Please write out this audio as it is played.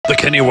The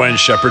Kenny Wayne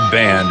Shepherd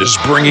Band is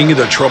bringing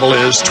the Trouble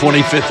Is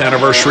 25th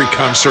anniversary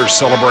concert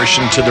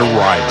celebration to the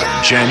Ryman,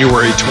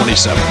 January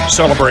 27th,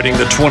 celebrating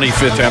the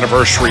 25th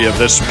anniversary of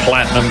this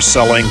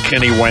platinum-selling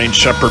Kenny Wayne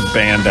Shepherd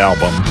Band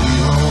album.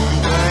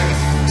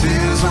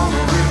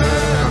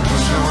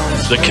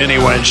 The Kenny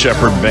Wayne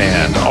Shepherd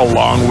Band,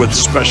 along with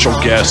special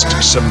guest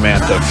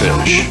Samantha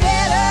Fish.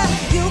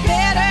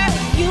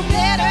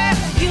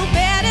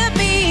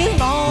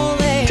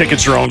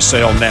 Tickets are on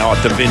sale now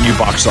at the venue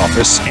box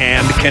office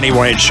and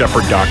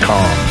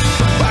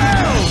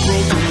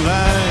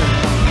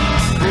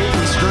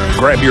KennyWayneShepherd.com.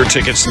 Grab your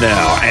tickets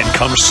now and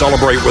come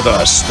celebrate with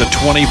us the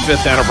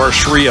 25th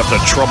anniversary of the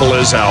Trouble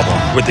Is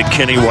album with the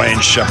Kenny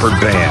Wayne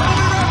Shepherd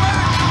Band.